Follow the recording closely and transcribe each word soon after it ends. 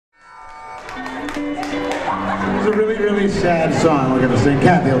It's a really, really sad song we're going to sing.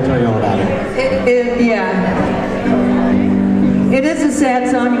 Kathy will tell you all about it. Yeah. It is a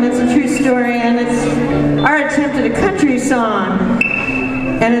sad song, and it's a true story, and it's our attempt at a country song.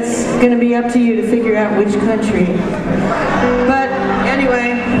 And it's going to be up to you to figure out which country. But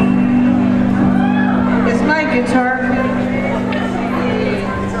anyway, is my guitar?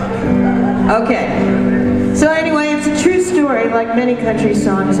 Okay. So anyway, it's a true story, like many country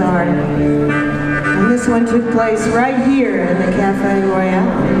songs are. And this one took place right here in the Cafe Royale.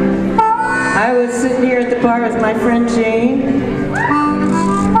 I was sitting here at the bar with my friend Jane,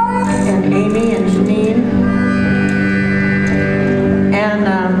 and Amy and Janine, and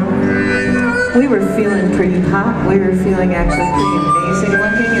we were feeling pretty hot. We were feeling actually pretty amazing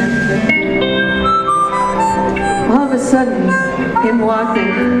looking, and all of a sudden, in walked the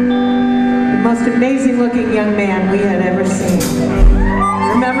most amazing looking young man we had ever seen.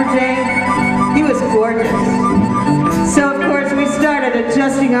 Remember Jane? He was gorgeous. So of course we started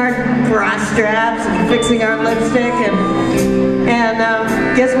adjusting our bra straps and fixing our lipstick, and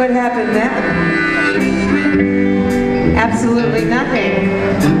guess what happened then? Absolutely nothing.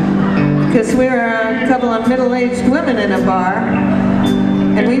 Because we were a couple of middle-aged women in a bar,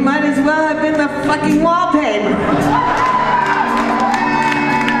 and we might as well have been the fucking wallpaper.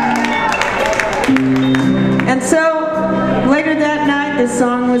 And so later that night this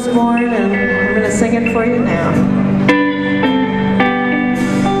song was born, and I'm going to sing it for you now.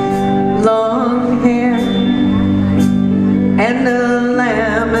 Long hair and a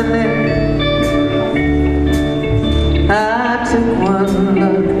laminate, I took one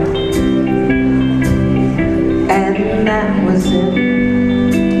look and that was it.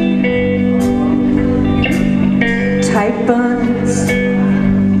 Tight buns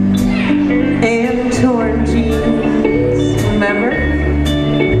and torn jeans, remember?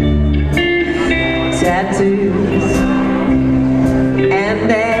 Tattoos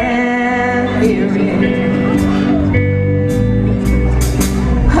and an earring.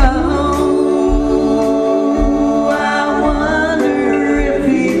 Oh, I wonder if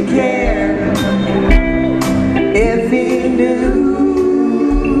he'd care, if he knew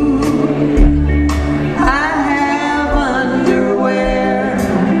I have underwear.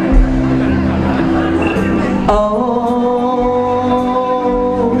 Older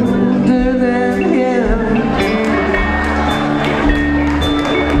than him.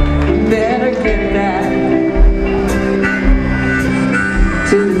 Better get back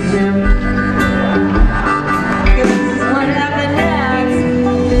to the gym. This is what happened next.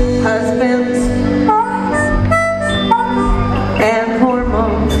 Husbands and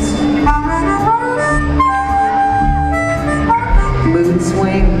hormones, mood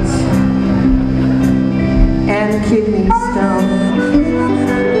swings and kidney stones.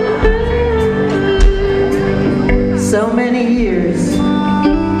 So many years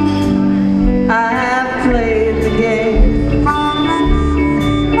I have played the game,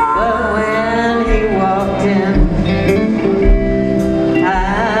 but when he walked in, I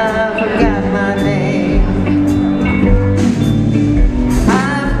forgot my name.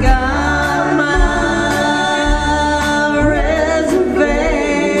 I've got my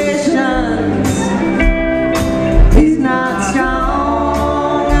reservations. He's not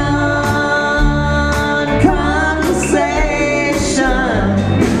strong on conversation,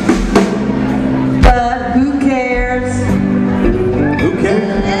 but who cares? Who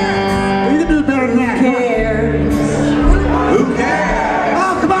cares? You can do better than that. Who cares? Who cares?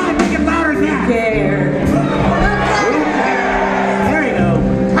 Oh, come on, make it louder than that. Who cares? Who cares? There you go.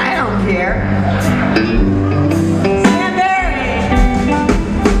 I don't care.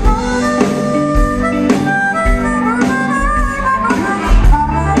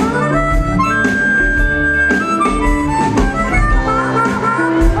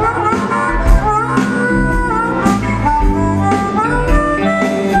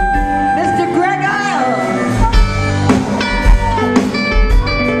 Mr. Greg Isle.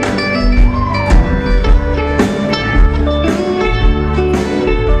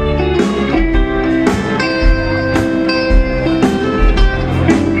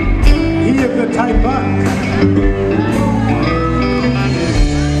 He of the tight butt.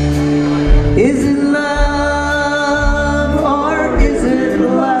 Is it love or is it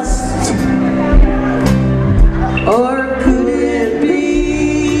lust? Or could it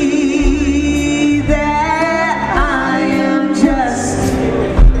be that I am just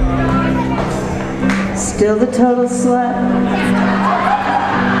still the total slut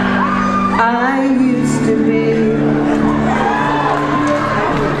I used to be?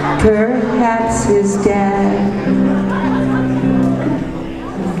 Perhaps his dad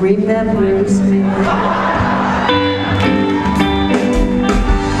remembers me.